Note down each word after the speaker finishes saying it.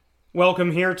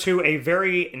Welcome here to a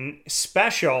very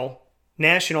special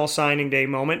National Signing Day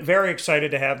moment. Very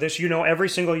excited to have this. You know, every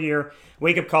single year,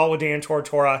 Wake Up Call with Dan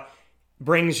Tortora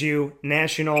brings you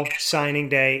National Signing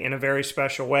Day in a very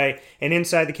special way. And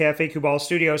inside the Cafe Kubal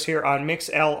studios here on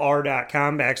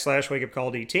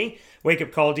mixlr.com/wakeupcalldt,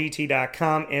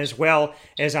 wakeupcalldt.com, as well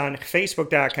as on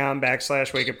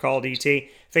facebook.com/wakeupcalldt,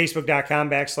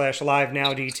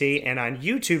 facebook.com/livenowdt, and on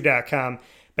youtube.com/wakeupcalldt.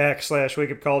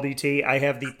 I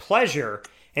have the pleasure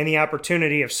and the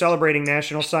opportunity of celebrating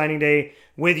National Signing Day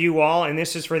with you all, and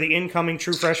this is for the incoming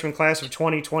true freshman class of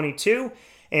 2022.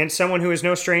 And someone who is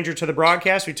no stranger to the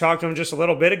broadcast. We talked to him just a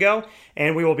little bit ago,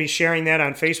 and we will be sharing that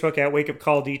on Facebook at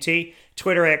WakeUpCallDT,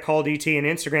 Twitter at CallDT, and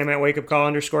Instagram at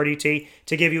WakeUpCall_DT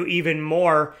to give you even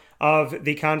more of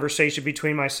the conversation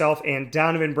between myself and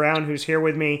Donovan Brown, who's here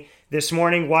with me this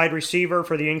morning, wide receiver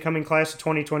for the incoming class of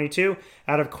 2022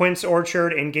 out of Quince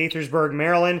Orchard in Gaithersburg,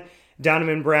 Maryland.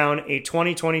 Donovan Brown, a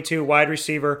 2022 wide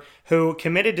receiver who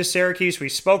committed to Syracuse. We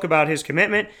spoke about his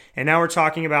commitment, and now we're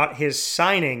talking about his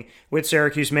signing with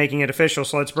Syracuse, making it official.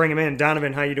 So let's bring him in.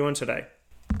 Donovan, how you doing today?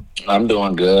 I'm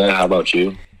doing good. How about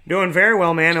you? Doing very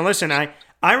well, man. And listen, I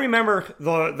remember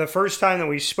the first time that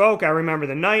we spoke. I remember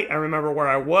the night. I remember where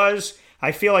I was.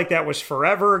 I feel like that was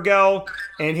forever ago.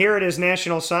 And here it is,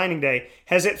 National Signing Day.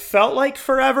 Has it felt like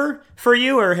forever for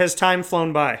you, or has time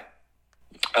flown by?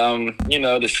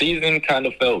 The season kind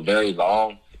of felt very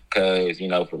long because,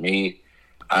 for me,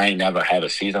 I ain't never had a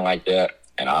season like that,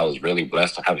 and I was really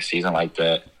blessed to have a season like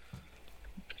that.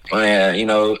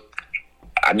 And,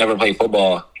 I never played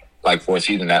football, for a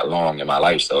season that long in my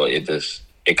life, so it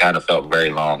kind of felt very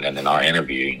long. And then our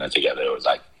interview, together, it was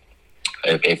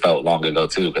it felt long ago,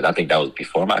 too, because I think that was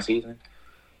before my season,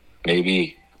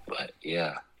 maybe, but,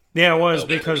 yeah. Yeah, it was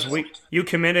because you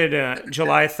committed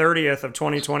July 30th of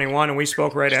 2021, and we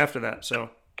spoke right after that. So,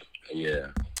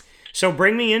 yeah. So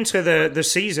bring me into the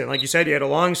season. Like you said, you had a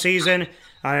long season.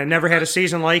 I never had a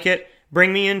season like it.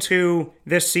 Bring me into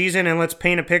this season, and let's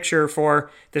paint a picture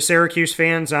for the Syracuse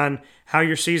fans on how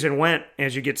your season went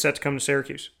as you get set to come to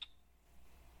Syracuse.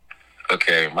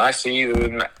 Okay, my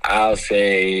season, I'll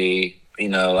say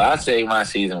my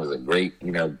season was a great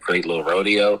little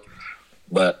rodeo,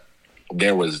 but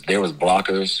there was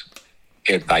blockers,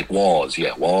 walls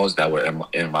that were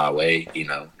in my way,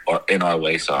 or in our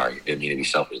way. Sorry, didn't mean to be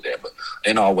selfish there, but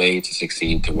in our way to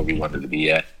succeed to where we wanted to be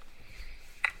at.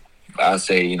 I'd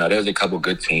say there's a couple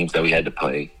good teams that we had to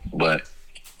play, but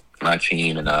my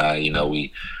team and I,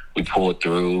 we pulled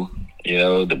through.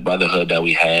 The brotherhood that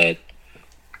we had,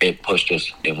 it pushed us,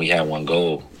 and we had one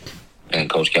goal. And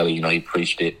Coach Kelly, he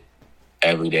preached it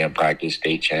every day in practice: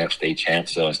 state champs, state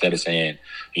champs. So instead of saying,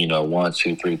 1,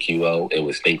 2, 3 QO, it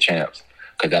was state champs,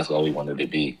 because that's all we wanted to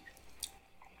be.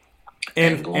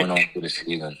 And going on through the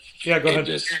season. Yeah, go ahead.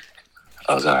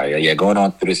 Going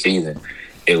on through the season,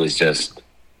 it was just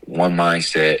one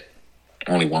mindset,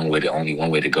 only one way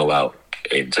to go out.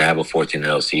 And to have a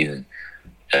 14-0 season,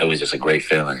 it was just a great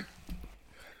feeling.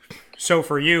 So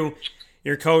for you,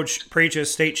 your coach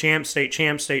preaches state champs, state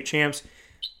champs, state champs.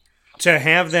 To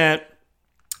have that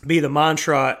be the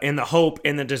mantra and the hope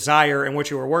and the desire and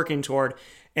what you were working toward,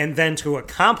 and then to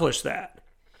accomplish that.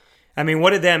 I mean,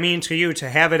 what did that mean to you to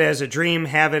have it as a dream,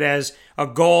 have it as a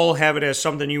goal, have it as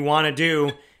something you want to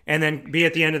do, and then be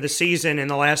at the end of the season and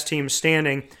the last team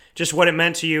standing? Just what it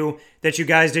meant to you that you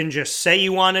guys didn't just say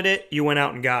you wanted it, you went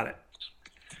out and got it.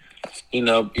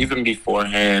 Even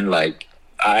beforehand, I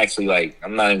actually,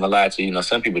 I'm not even gonna lie to you,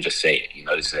 some people just say it,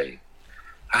 they say,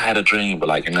 I had a dream, but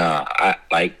I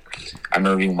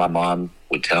remember even my mom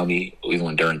would tell me,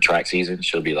 even during track season,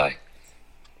 she'll be like,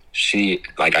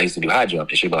 I used to do high jump,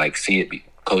 and she'd be like, see it,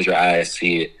 close your eyes,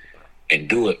 see it, and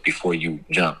do it before you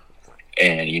jump.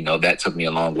 And, that took me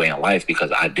a long way in life,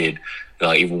 because I did,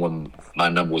 even when my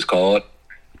number was called,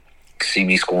 see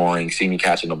me scoring, see me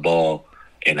catching the ball,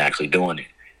 and actually doing it.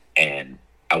 And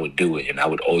I would do it, and I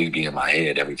would always be in my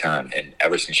head every time. And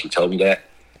ever since she told me that,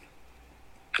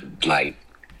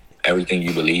 everything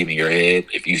you believe in your head,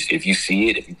 if you see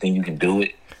it, if you think you can do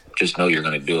it, just know you're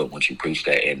going to do it once you preach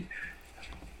that. And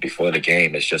before the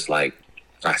game, it's just I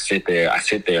sit there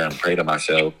and pray to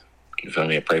myself, you feel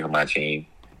me, and pray for my team,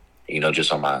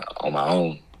 just on my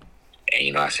own.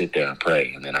 And, I sit there and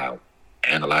pray, and then I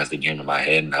analyze the game in my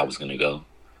head and how it's going to go.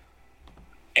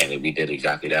 And we did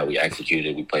exactly that. We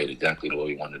executed. We played exactly the way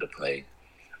we wanted to play.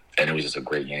 And it was just a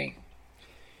great game.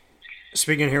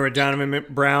 Speaking here with Donovan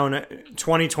Brown,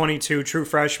 2022 true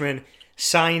freshman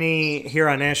signee here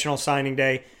on National Signing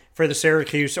Day for the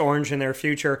Syracuse Orange and their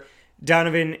future.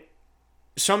 Donovan,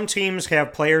 some teams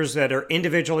have players that are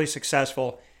individually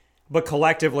successful, but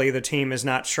collectively the team is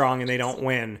not strong and they don't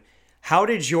win. how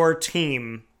did your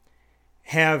team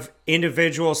have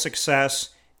individual success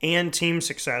and team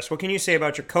success? What can you say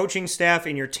about your coaching staff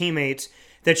and your teammates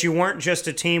that you weren't just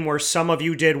a team where some of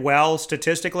you did well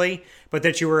statistically, but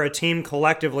that you were a team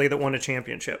collectively that won a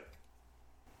championship?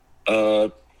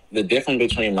 The difference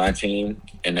between my team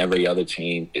and every other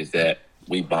team is that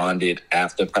we bonded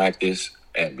after practice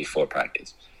and before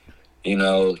practice. You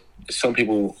know, some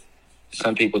people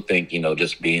think,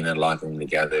 just being in the locker room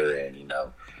together and,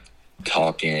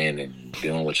 talking and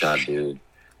doing what y'all do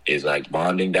is like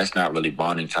bonding. That's not really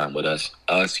bonding time with us.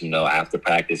 After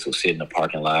practice, we'll sit in the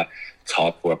parking lot,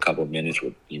 talk for a couple of minutes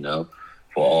with,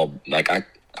 for all, like,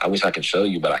 I wish I could show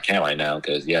you, but I can't right now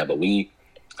because,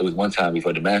 it was one time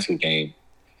before the Damascus game,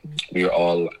 we were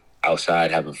all outside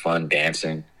having fun,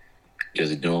 dancing,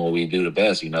 just doing what we do the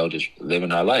best, just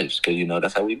living our lives because,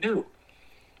 that's how we do.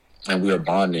 And we were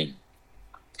bonding.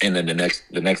 And then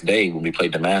the next day when we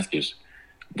played Damascus,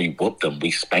 we whooped them.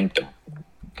 We spanked them.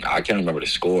 I can't remember the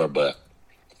score, but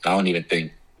I don't even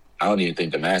think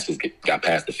Damascus got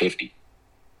past the 50.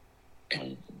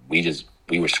 And we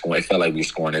were scoring. It felt like we were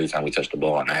scoring every time we touched the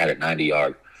ball. And I had a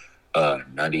 90-yard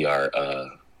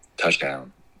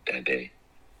touchdown that day.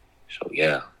 So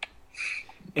yeah,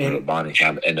 and bonding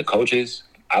time. And the coaches,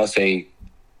 I would say,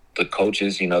 they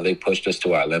pushed us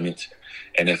to our limits,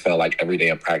 and it felt like every day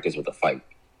in practice was a fight.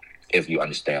 If you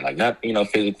understand, like not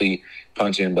physically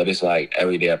punching, but it's like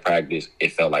every day at practice,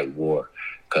 it felt like war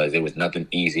because it was nothing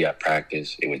easy at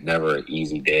practice. It was never an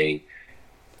easy day.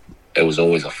 It was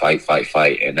always a fight,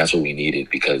 and that's what we needed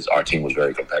because our team was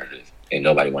very competitive and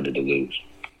nobody wanted to lose.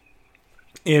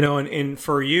 And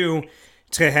for you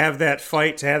to have that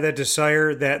fight, to have that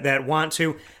desire, that want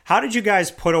to, how did you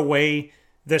guys put away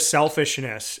the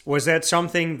selfishness? Was that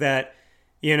something that,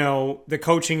 the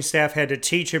coaching staff had to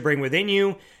teach and bring within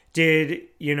you? Did,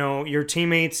 your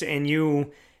teammates and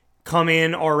you come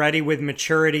in already with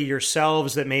maturity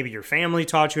yourselves that maybe your family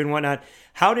taught you and whatnot?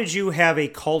 How did you have a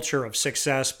culture of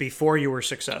success before you were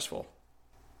successful?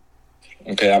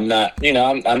 Okay, I'm not going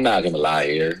to lie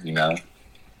here,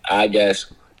 I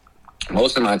guess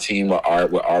most of my team were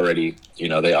already,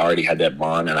 they already had that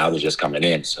bond, and I was just coming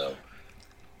in. So,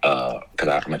 because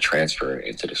I'm a transfer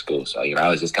into the school, so I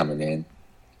was just coming in.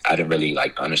 I didn't really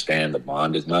understand the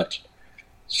bond as much.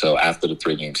 So after the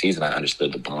 3-game season, I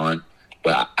understood the bond,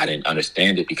 but I didn't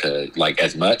understand it because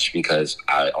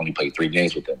I only played 3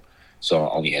 games with them. So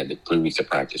I only had the 3 weeks of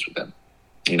practice with them.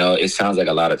 It sounds like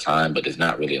a lot of time, but it's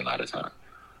not really a lot of time.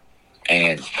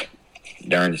 And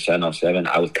during the 7-on-7,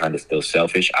 I was kind of still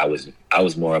selfish. I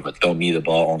was more of a throw me the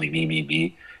ball, only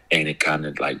me, and it kind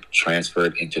of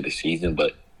transferred into the season.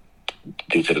 But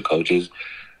due to the coaches,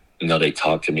 they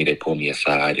talked to me, they pulled me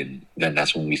aside, and then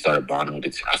that's when we started bonding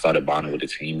with I started bonding with the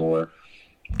team more,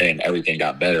 and everything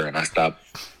got better. And I stopped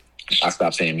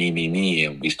saying me,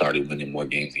 and we started winning more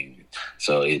games.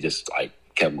 So it just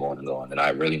kept going and going. And I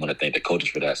really want to thank the coaches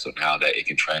for that. So now that it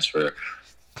can transfer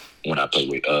when I play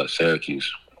with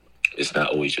Syracuse, it's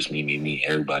not always just me.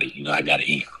 Everybody, I got to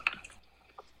eat.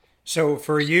 So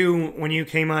for you, when you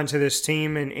came onto this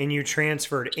team and you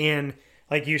transferred in,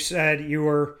 like you said, you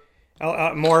were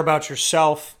more about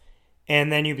yourself,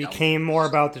 and then you became more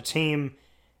about the team.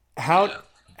 How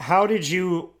did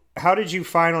you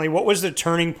finally? What was the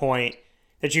turning point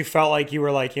that you felt like you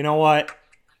were like, you know what?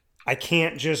 I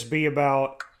can't just be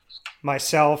about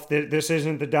myself. This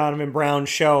isn't the Donovan Brown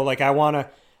show. Like I want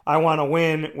to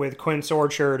win with Quince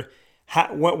Orchard.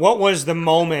 What was the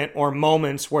moment or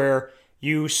moments where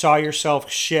you saw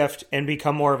yourself shift and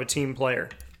become more of a team player?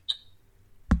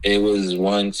 It was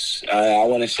once, I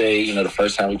want to say, the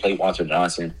first time we played Walter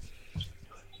Johnson,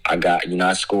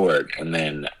 I scored. And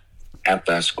then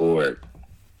after I scored,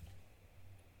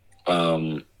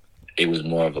 it was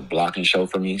more of a blocking show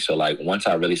for me. So, once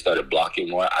I really started blocking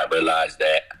more, I realized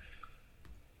that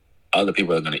other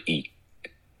people are going to eat.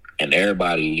 And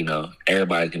everybody's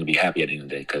going to be happy at the end of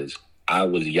the day because I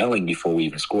was yelling before we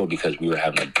even scored because we were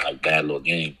having a bad little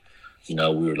game. We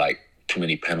were too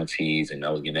many penalties, and I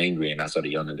was getting angry, and I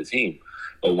started yelling at the team.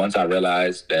 But once I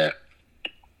realized that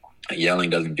yelling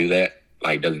doesn't do that,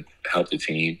 doesn't help the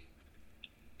team,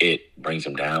 it brings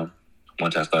them down.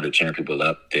 Once I started cheering people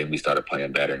up, then we started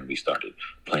playing better, and we started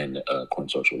playing the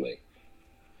Quince Orchard way.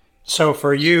 So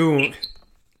for you,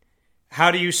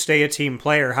 how do you stay a team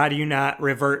player? How do you not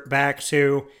revert back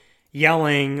to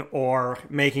yelling or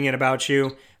making it about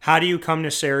you? How do you come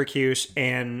to Syracuse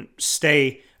and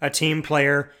stay a team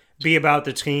player, be about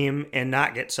the team, and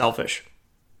not get selfish?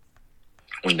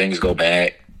 When things go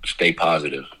bad, stay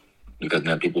positive, because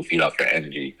then people feed off your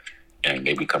energy and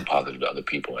they become positive to other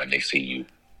people, and they see you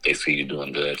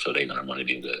doing good, so they're going to want to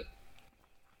do good.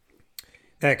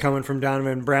 That coming from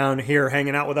Donovan Brown here,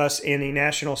 hanging out with us in the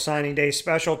National Signing Day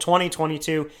Special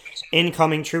 2022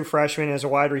 incoming true freshman as a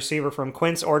wide receiver from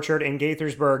Quince Orchard in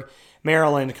Gaithersburg,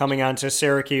 Maryland, coming on to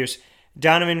Syracuse.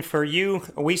 Donovan, for you,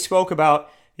 we spoke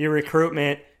about your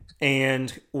recruitment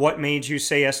and what made you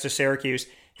say yes to Syracuse.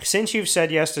 Since you've said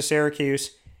yes to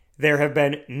Syracuse, there have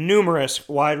been numerous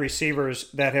wide receivers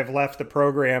that have left the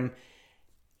program.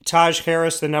 Taj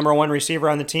Harris, the number one receiver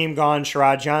on the team, gone.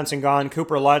 Sherrod Johnson, gone.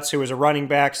 Cooper Lutz, who was a running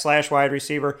back / wide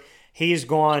receiver, he's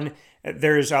gone.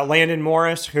 There's Landon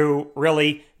Morris, who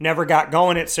really never got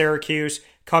going at Syracuse,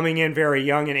 coming in very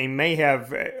young, and he may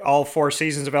have all 4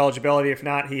 seasons of eligibility. If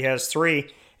not, he has 3,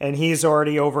 and he's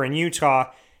already over in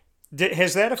Utah.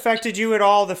 Has that affected you at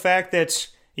all, the fact that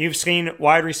you've seen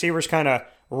wide receivers kind of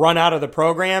run out of the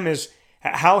program?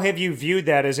 How have you viewed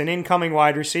that as an incoming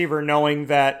wide receiver, knowing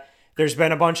that there's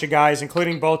been a bunch of guys,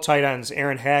 including both tight ends,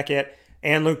 Aaron Hackett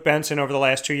and Luke Benson, over the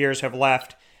last 2 years have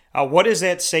left? What does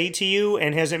that say to you,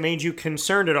 and has it made you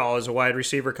concerned at all as a wide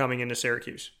receiver coming into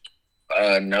Syracuse?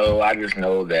 No, I just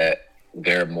know that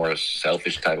they're more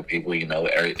selfish type of people.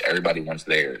 Everybody wants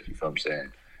theirs. You know what I'm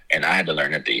saying? And I had to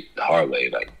learn that the hard way.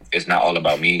 Like, it's not all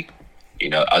about me.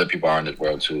 Other people are in this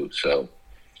world too. So,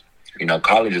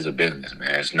 college is a business,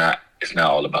 man. It's not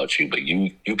all about you, but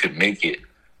you could make it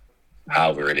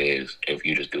however it is if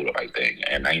you just do the right thing.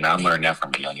 And I learned that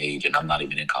from a young age, and I'm not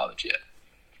even in college yet.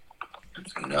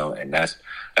 And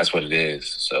that's what it is.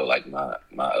 So, like, my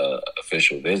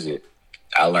official visit,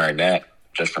 I learned that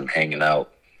just from hanging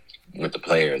out with the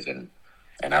players, and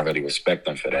I really respect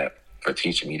them for that, for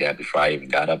teaching me that before I even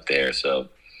got up there. So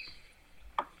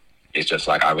it's just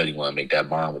like I really want to make that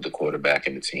bond with the quarterback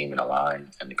and the team and the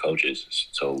line and the coaches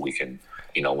so we can,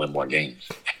 win more games.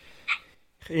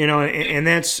 And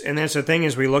that's the thing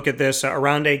as we look at this.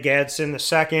 Oronde Gadsden, the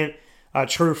second,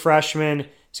 true freshman.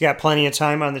 He's got plenty of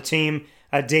time on the team.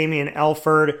 Damian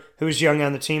Elford, who's young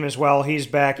on the team as well. He's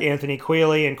back. Anthony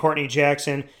Quealy and Courtney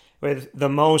Jackson with the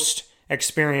most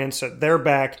experience. They're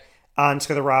back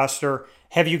onto the roster.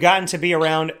 Have you gotten to be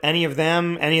around any of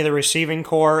them, any of the receiving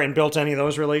core, and built any of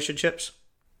those relationships?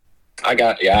 I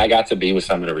got to be with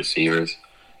some of the receivers.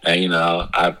 And,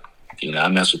 I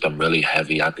mess with them really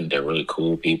heavy. I think they're really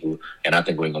cool people, and I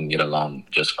think we're going to get along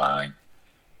just fine.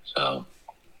 So.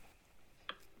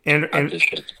 And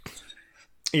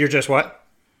you're just what?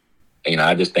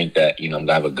 I just think that,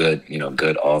 I have a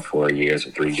good all 4 years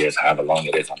or 3 years, however long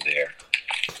it is I'm there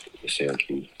with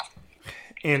Syracuse.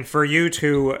 And for you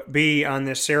to be on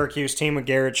this Syracuse team with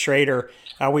Garrett Schrader,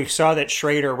 we saw that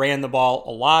Schrader ran the ball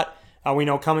a lot. We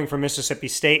know coming from Mississippi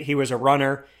State, he was a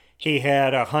runner. He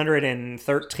had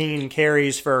 113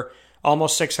 carries for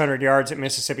almost 600 yards at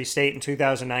Mississippi State in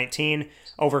 2019,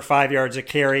 over 5 yards a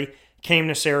carry. Came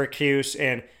to Syracuse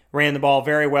and ran the ball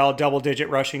very well, double-digit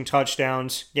rushing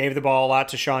touchdowns, gave the ball a lot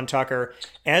to Sean Tucker.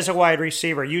 As a wide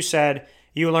receiver, you said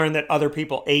you learned that other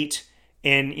people ate.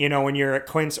 And, when you're at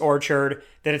Quince Orchard,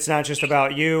 that it's not just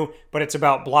about you, but it's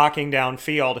about blocking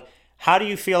downfield. How do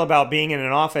you feel about being in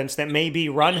an offense that may be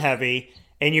run heavy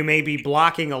and you may be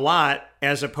blocking a lot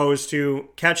as opposed to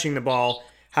catching the ball?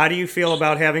 How do you feel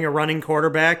about having a running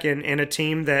quarterback and a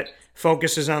team that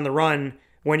focuses on the run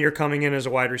when you're coming in as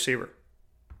a wide receiver?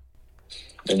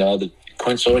 The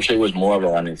Quince Orchard was more of a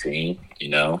running team,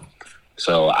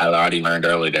 So I already learned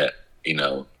early that,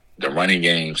 the running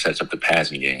game sets up the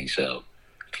passing game. So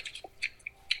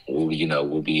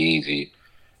we'll be easy,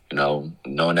 knowing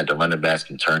that the running backs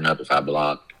can turn up if I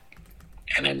block,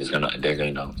 and then the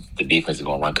defense is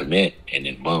gonna run commit, and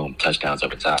then boom, touchdowns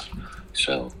over top.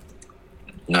 So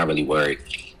not really worried.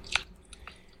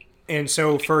 And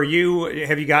so for you,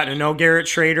 have you gotten to know Garrett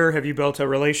Schrader? Have you built a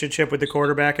relationship with the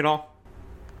quarterback at all?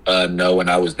 No, when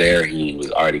I was there, he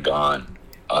was already gone.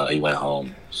 He went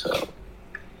home, so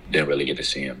didn't really get to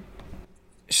see him.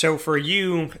 So for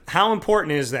you, how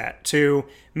important is that to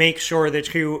make sure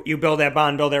that you build that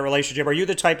bond, build that relationship? Are you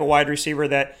the type of wide receiver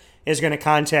that is going to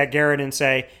contact Garrett and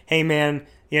say, hey, man,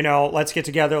 let's get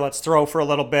together, let's throw for a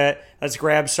little bit, let's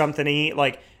grab something to eat?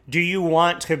 Like, do you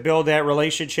want to build that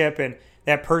relationship and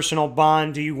that personal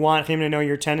bond? Do you want him to know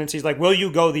your tendencies? Like, will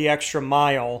you go the extra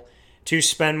mile to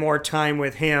spend more time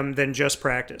with him than just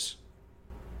practice?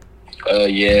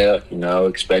 Yeah,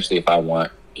 especially if I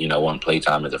want play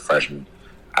time as a freshman.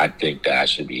 I think that I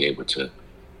should be able to,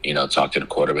 talk to the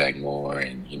quarterback more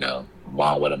and,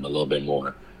 bond with him a little bit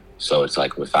more. So it's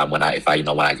like when I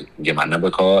get my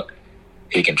number called,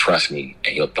 he can trust me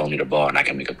and he'll throw me the ball and I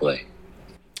can make a play.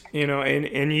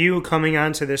 And you coming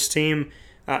onto this team,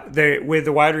 with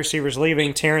the wide receivers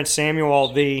leaving, Terrence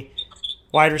Samuel, the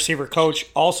wide receiver coach,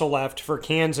 also left for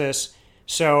Kansas.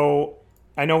 So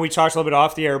I know we talked a little bit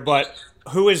off the air, but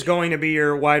Who is going to be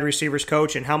your wide receivers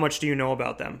coach, and how much do you know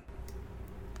about them?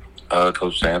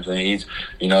 Coach Sampson, he's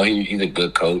a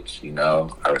good coach.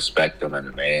 I respect him as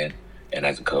a man and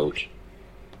as a coach.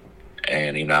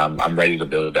 And I'm ready to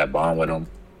build that bond with him,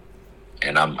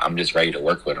 and I'm just ready to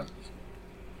work with him.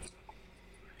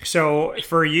 So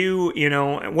for you,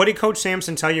 what did Coach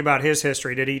Sampson tell you about his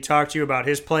history? Did he talk to you about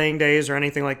his playing days or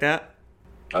anything like that?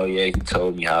 Oh yeah, he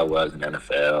told me how it was in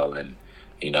NFL and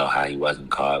how he was in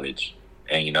college,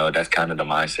 and that's kind of the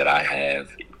mindset I have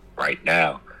right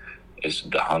now. Is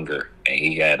the hunger, and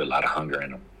he had a lot of hunger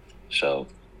in him. So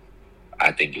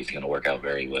I think it's going to work out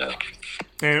very well.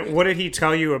 And what did he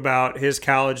tell you about his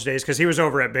college days? Because he was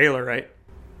over at Baylor, right?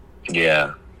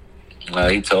 Yeah.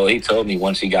 He told me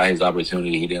once he got his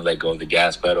opportunity, he didn't let go of the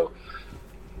gas pedal.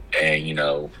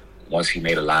 And, once he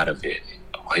made a lot of it,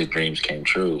 his dreams came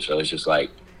true. So it's just like,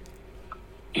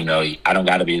 I don't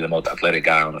got to be the most athletic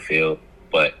guy on the field,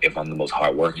 but if I'm the most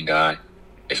hardworking guy,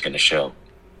 it's going to show.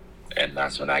 And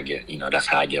that's when I get, that's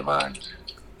how I get mine.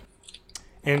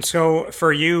 And so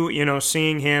for you,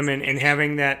 seeing him and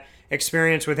having that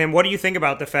experience with him, what do you think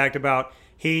about the fact about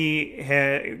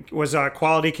was a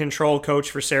quality control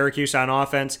coach for Syracuse on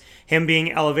offense, him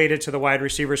being elevated to the wide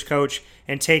receivers coach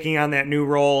and taking on that new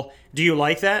role? Do you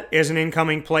like that as an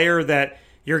incoming player, that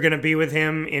you're going to be with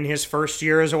him in his first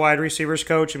year as a wide receivers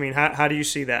coach? I mean, how do you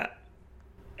see that?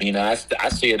 I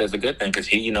see it as a good thing because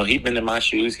he's been in my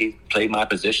shoes. He played my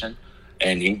position,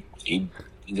 and he's been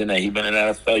in the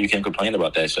NFL. You can't complain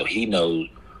about that. So he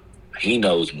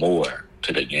knows more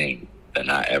to the game than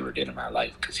I ever did in my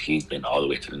life because he's been all the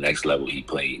way to the next level he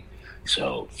played.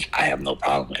 So I have no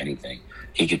problem with anything.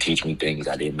 He could teach me things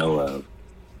I didn't know of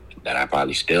that I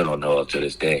probably still don't know of to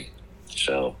this day.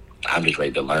 So I'm just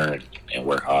ready to learn and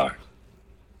work hard.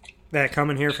 That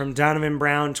coming here from Donovan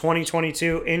Brown,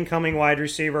 2022 incoming wide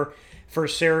receiver for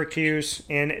Syracuse.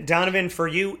 And Donovan, for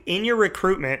you, in your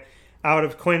recruitment out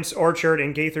of Quince Orchard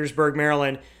in Gaithersburg,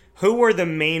 Maryland, who were the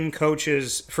main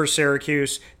coaches for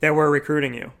Syracuse that were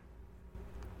recruiting you?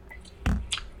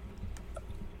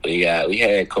 We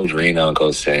had Coach Reno and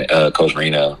Coach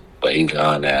Reno, but he's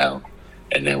gone now.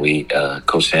 And then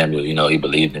Coach Samuel, he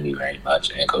believed in me very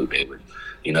much, and Coach Baber.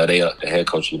 The head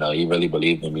coach, he really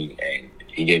believed in me, and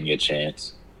he gave me a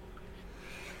chance.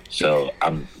 So I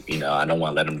don't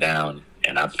want to let him down,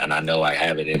 and I know I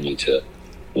have it in me to,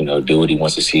 do what he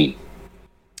wants to see.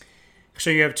 So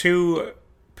you have two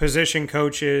position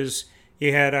coaches.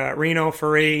 You had Reno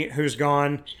Ferree, who's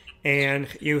gone, and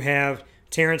you have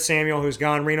Terrence Samuel, who's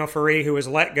gone. Reno Ferree, who was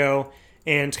let go,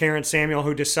 and Terrence Samuel,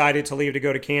 who decided to leave to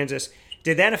go to Kansas.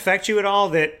 Did that affect you at all,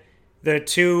 that the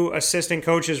two assistant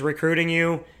coaches recruiting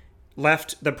you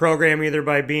left the program either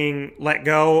by being let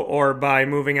go or by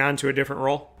moving on to a different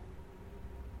role?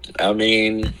 I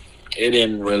mean, it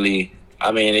didn't really.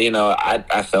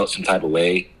 I felt some type of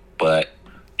way, but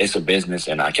it's a business,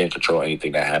 and I can't control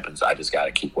anything that happens. I just got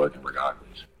to keep working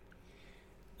regardless.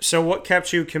 So what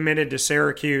kept you committed to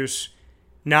Syracuse,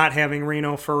 not having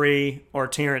Reno Ferree or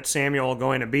Terrence Samuel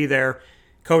going to be there,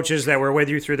 coaches that were with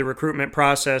you through the recruitment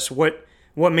process? What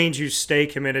made you stay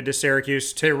committed to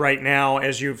Syracuse to right now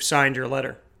as you've signed your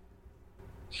letter?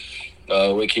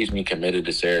 What keeps me committed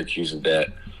to Syracuse is that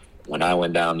when I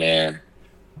went down there,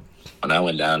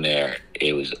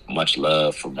 it was much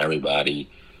love from everybody.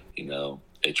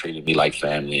 They treated me like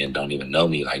family and don't even know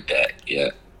me like that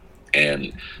yet.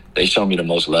 And they show me the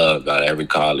most love out of every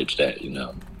college that's in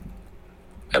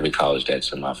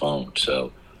my phone.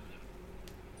 So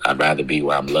I'd rather be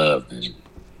where I'm loved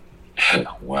than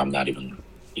where I'm not even,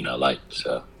 liked.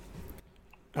 So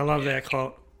I love that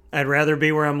quote. I'd rather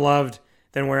be where I'm loved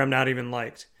than where I'm not even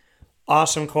liked.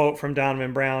 Awesome quote from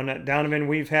Donovan Brown. Donovan,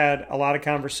 we've had a lot of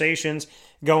conversations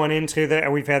going into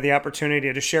that. We've had the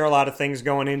opportunity to share a lot of things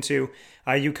going into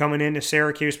you coming into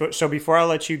Syracuse. But so before I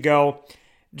let you go,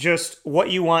 just what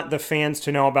you want the fans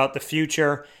to know about the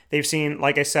future. They've seen,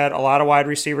 like I said, a lot of wide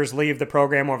receivers leave the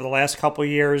program over the last couple of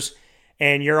years,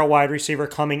 and you're a wide receiver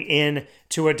coming in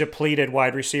to a depleted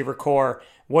wide receiver core.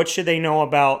 What should they know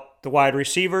about the wide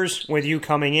receivers with you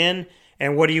coming in,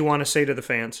 and what do you want to say to the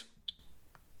fans?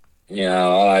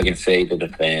 All I can say to the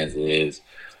fans is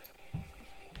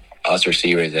us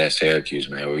receivers at Syracuse,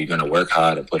 man, we're going to work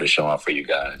hard and put a show on for you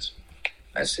guys.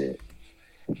 That's it.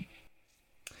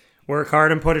 Work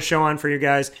hard and put a show on for you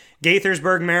guys.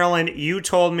 Gaithersburg, Maryland, you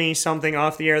told me something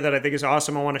off the air that I think is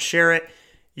awesome. I want to share it.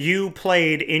 You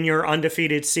played in your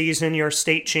undefeated season, your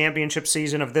state championship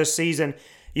season of this season.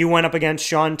 You went up against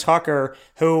Sean Tucker,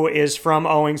 who is from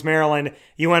Owings, Maryland.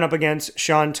 You went up against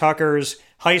Sean Tucker's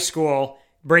high school.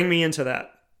 Bring me into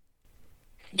that.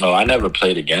 Oh, I never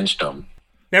played against him.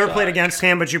 Never played against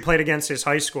him, but you played against his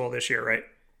high school this year, right?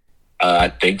 I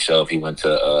think so. If he went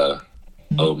to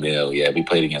Old Mill, yeah, we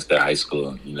played against their high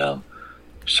school.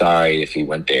 Sorry if he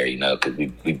went there, because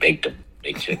we baked him,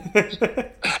 baked chicken.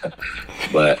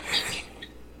 But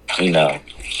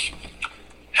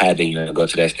had to go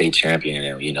to that state champion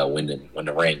and win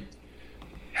the ring.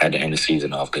 Had to end the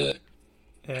season off good.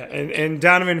 Yeah, and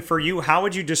Donovan, for you, how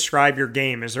would you describe your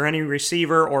game? Is there any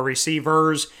receiver or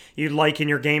receivers you'd like in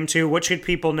your game too? What should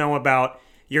people know about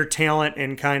your talent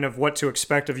and kind of what to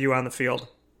expect of you on the field?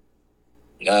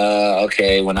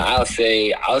 Okay, when I'll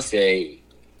say my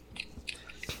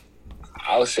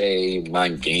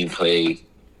gameplay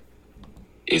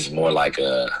is more like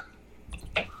a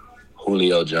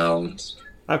Julio Jones.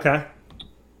 Okay.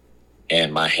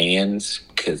 And my hands,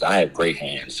 because I have great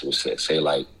hands. We'll say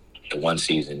like the one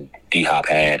season D-Hop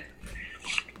had.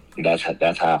 That's how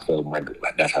I feel.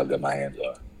 That's how good my hands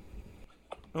are.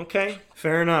 Okay,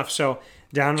 fair enough. So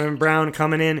Donovan Brown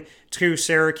coming in to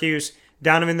Syracuse.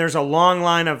 Donovan, there's a long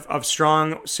line of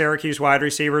strong Syracuse wide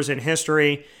receivers in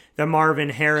history. The Marvin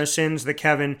Harrisons, the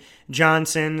Kevin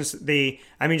Johnsons,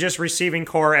 just receiving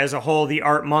core as a whole, the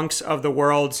Art Monks of the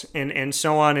world, and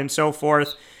so on and so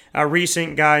forth.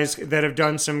 Recent guys that have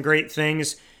done some great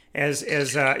things as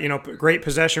great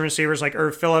possession receivers like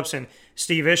Irv Phillips and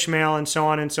Steve Ishmael and so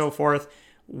on and so forth.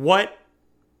 What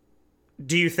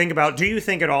do you think about? Do you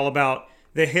think at all about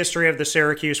the history of the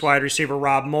Syracuse wide receiver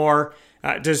Rob Moore?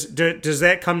 Does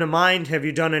that come to mind? Have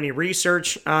you done any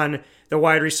research on the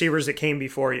wide receivers that came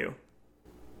before you?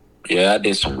 Yeah, I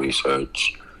did some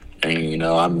research, and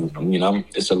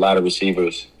it's a lot of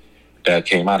receivers that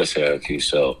came out of Syracuse,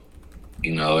 so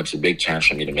it's a big chance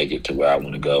for me to make it to where I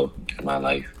want to go in my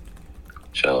life.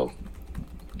 So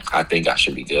I think I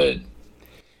should be good.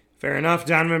 Fair enough.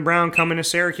 Donovan Brown coming to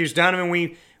Syracuse. Donovan,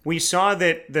 we saw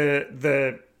that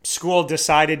the school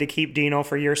decided to keep Dino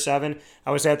for year 7.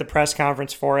 I was at the press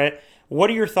conference for it. What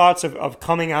are your thoughts of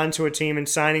coming onto a team and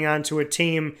signing onto a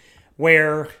team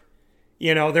where,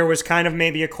 there was kind of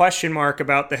maybe a question mark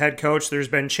about the head coach? There's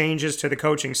been changes to the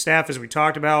coaching staff, as we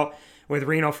talked about, with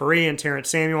Reno Ferree and Terrence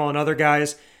Samuel and other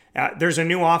guys. There's a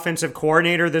new offensive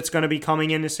coordinator that's going to be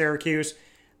coming into Syracuse.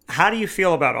 How do you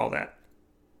feel about all that?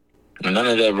 None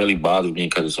of that really bothers me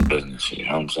because it's a business. You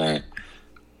know what I'm saying?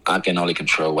 I can only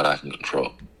control what I can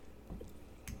control.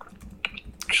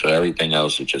 So everything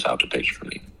else is just out the picture for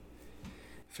me.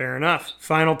 Fair enough.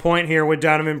 Final point here with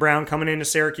Donovan Brown coming into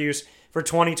Syracuse for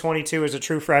 2022 as a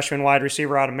true freshman wide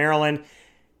receiver out of Maryland.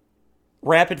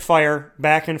 Rapid fire,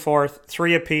 back and forth,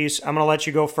 3 apiece. I'm going to let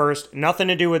you go first. Nothing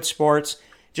to do with sports,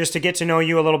 just to get to know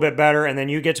you a little bit better, and then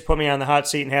you get to put me on the hot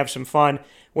seat and have some fun.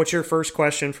 What's your first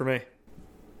question for me?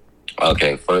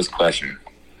 Okay, first question.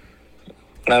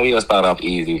 Now we're going to start off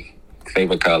easy.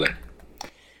 Favorite color?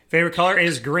 Favorite color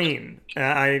is green.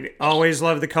 I always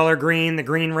loved the color green, the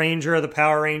Green Ranger of the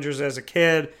Power Rangers as a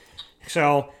kid.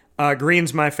 So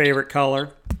green's my favorite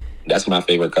color. That's my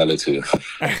favorite color too.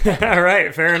 All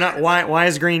right, fair enough. Why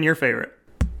is green your favorite?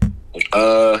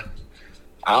 I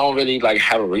don't really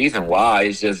have a reason why.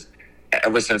 It's just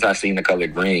ever since I seen the color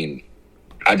green,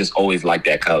 I just always liked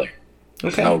that color.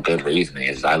 There's no good reason.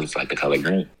 I just like the color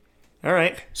green. All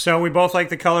right. So we both like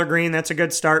the color green. That's a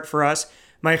good start for us.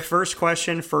 My first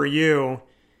question for you,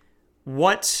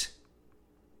 what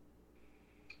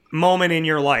moment in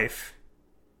your life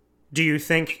do you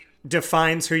think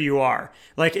defines who you are?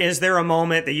 Is there a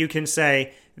moment that you can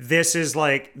say, this is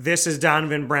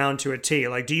Donovan Brown to a T?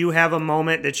 Do you have a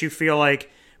moment that you feel like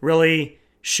really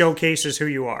showcases who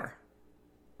you are?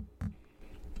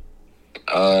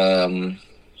 I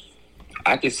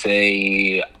could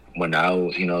say when I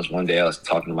was, one day I was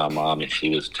talking to my mom and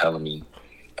she was telling me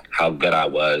how good I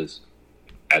was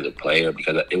as a player,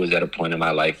 because it was at a point in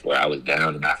my life where I was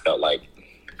down and I felt like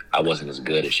I wasn't as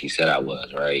good as she said I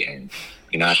was, right? And,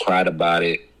 I cried about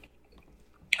it.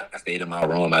 I stayed in my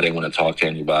room. I didn't want to talk to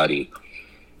anybody.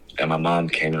 And my mom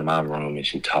came in my room and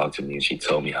she talked to me and she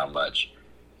told me how much,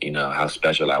 how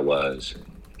special I was.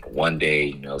 One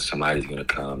day, somebody's going to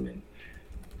come and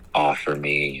offer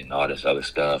me and all this other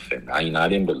stuff. And I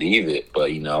didn't believe it, but,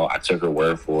 I took her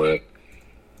word for it.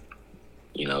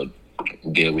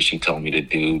 Did what she told me to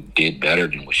do, did better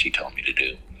than what she told me to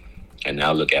do. And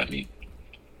now look at me.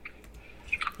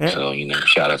 Yeah. So,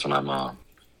 shout out to my mom.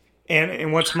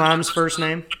 And what's mom's first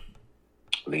name?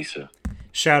 Lisa.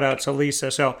 Shout out to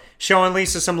Lisa. So showing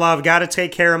Lisa some love. Got to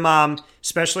take care of mom,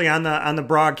 especially on the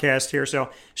broadcast here. So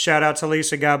shout out to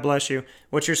Lisa. God bless you.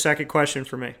 What's your second question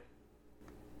for me?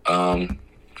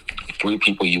 3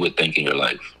 people you would think in your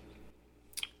life.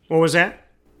 What was that?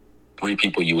 3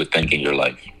 people you would think in your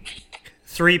life.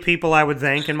 3 people I would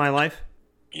thank in my life?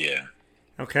 Yeah.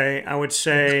 Okay, I would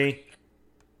say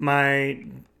my.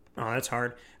 Oh, that's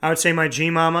hard. I would say my G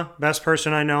mama, best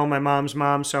person I know, my mom's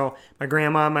mom. So my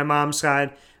grandma on my mom's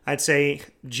side. I'd say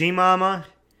G mama.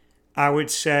 I would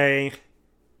say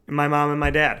my mom and my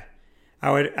dad.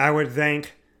 I would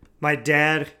thank my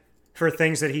dad for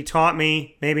things that he taught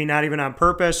me, maybe not even on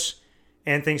purpose,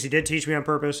 and things he did teach me on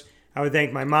purpose. I would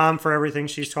thank my mom for everything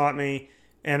she's taught me,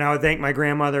 and I would thank my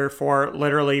grandmother for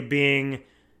literally being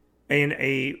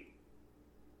the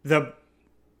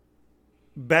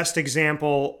best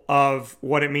example of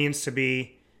what it means to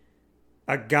be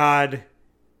a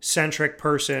God-centric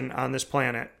person on this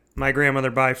planet. My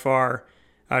grandmother, by far,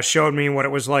 showed me what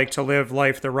it was like to live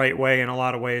life the right way in a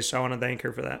lot of ways, so I want to thank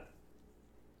her for that.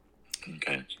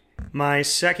 Okay. My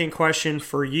second question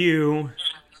for you,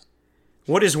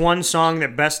 what is one song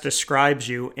that best describes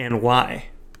you and why?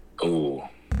 Ooh.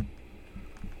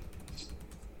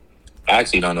 I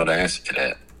actually don't know the answer to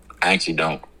that. I actually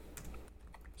don't.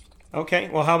 Okay,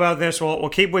 well, how about this? We'll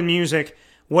keep with music.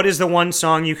 What is the one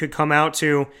song you could come out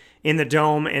to in the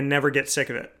Dome and never get sick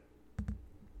of it?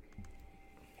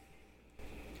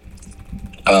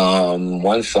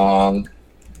 One song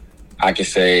I could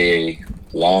say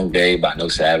 "Long Day" by No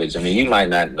Savage. I mean, you might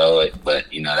not know it,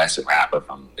 but you know that's a rapper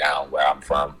from down where I'm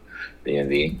from,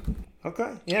 DMV.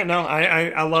 Okay, yeah, no,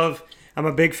 I love. I'm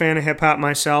a big fan of hip hop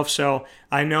myself, so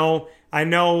I know a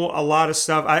lot of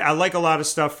stuff. I like a lot of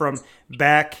stuff from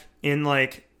back in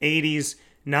like 80s,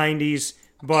 90s,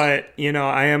 but you know,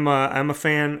 I'm a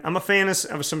fan. I'm a fan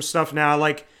of some stuff now.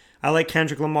 I like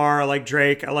Kendrick Lamar. I like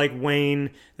Drake. I like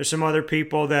Wayne. There's some other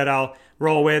people that I'll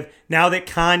roll with. Now that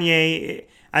Kanye,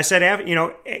 I said, you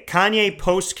know, Kanye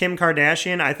post Kim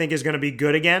Kardashian, I think is going to be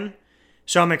good again.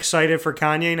 So I'm excited for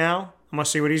Kanye now. I'm gonna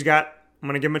see what he's got. I'm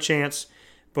gonna give him a chance.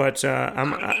 But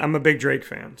I'm a big Drake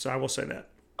fan, so I will say that.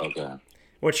 Okay.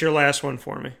 What's your last one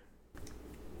for me?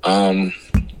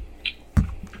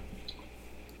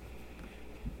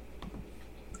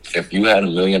 If you had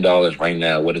 $1 million right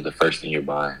now, what is the first thing you're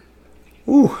buying?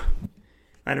 Ooh.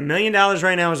 And $1 million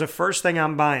right now is the first thing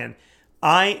I'm buying.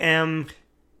 I am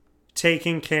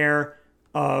taking care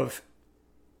of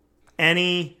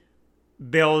any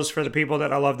bills for the people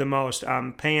that I love the most.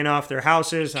 I'm paying off their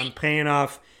houses. I'm paying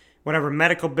off whatever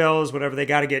medical bills, whatever they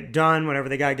got to get done, whatever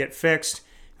they got to get fixed.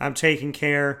 I'm taking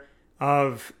care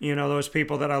of, you know, those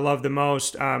people that I love the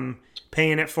most. I'm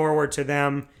paying it forward to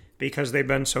them because they've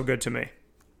been so good to me.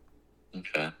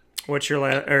 Okay. What's your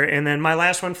and then my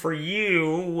last one for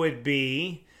you would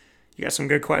be, you got some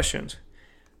good questions.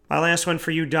 My last one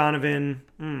for you, Donovan.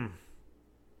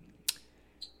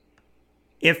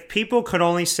 If people could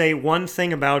only say one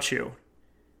thing about you,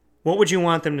 what would you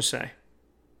want them to say?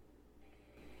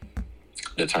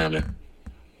 Determined.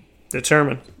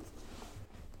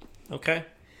 Okay.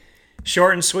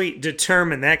 Short and sweet,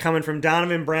 determined. That coming from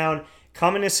Donovan Brown,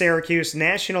 coming to Syracuse,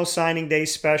 National Signing Day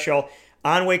special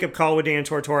on Wake Up Call with Dan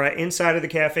Tortora, inside of the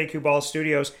Cafe Kubal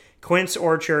Studios, Quince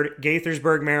Orchard,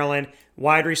 Gaithersburg, Maryland,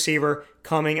 wide receiver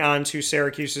coming on to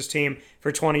Syracuse's team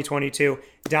for 2022.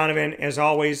 Donovan, as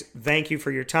always, thank you for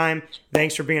your time.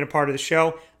 Thanks for being a part of the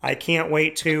show. I can't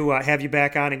wait to have you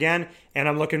back on again, and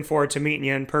I'm looking forward to meeting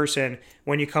you in person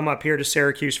when you come up here to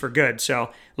Syracuse for good.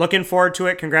 So looking forward to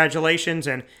it. Congratulations,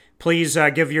 and please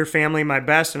give your family my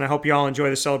best, and I hope you all enjoy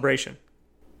the celebration.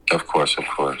 Of course, of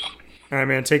course. All right,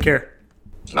 man. Take care.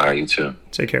 All right, you too.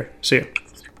 Take care. See you.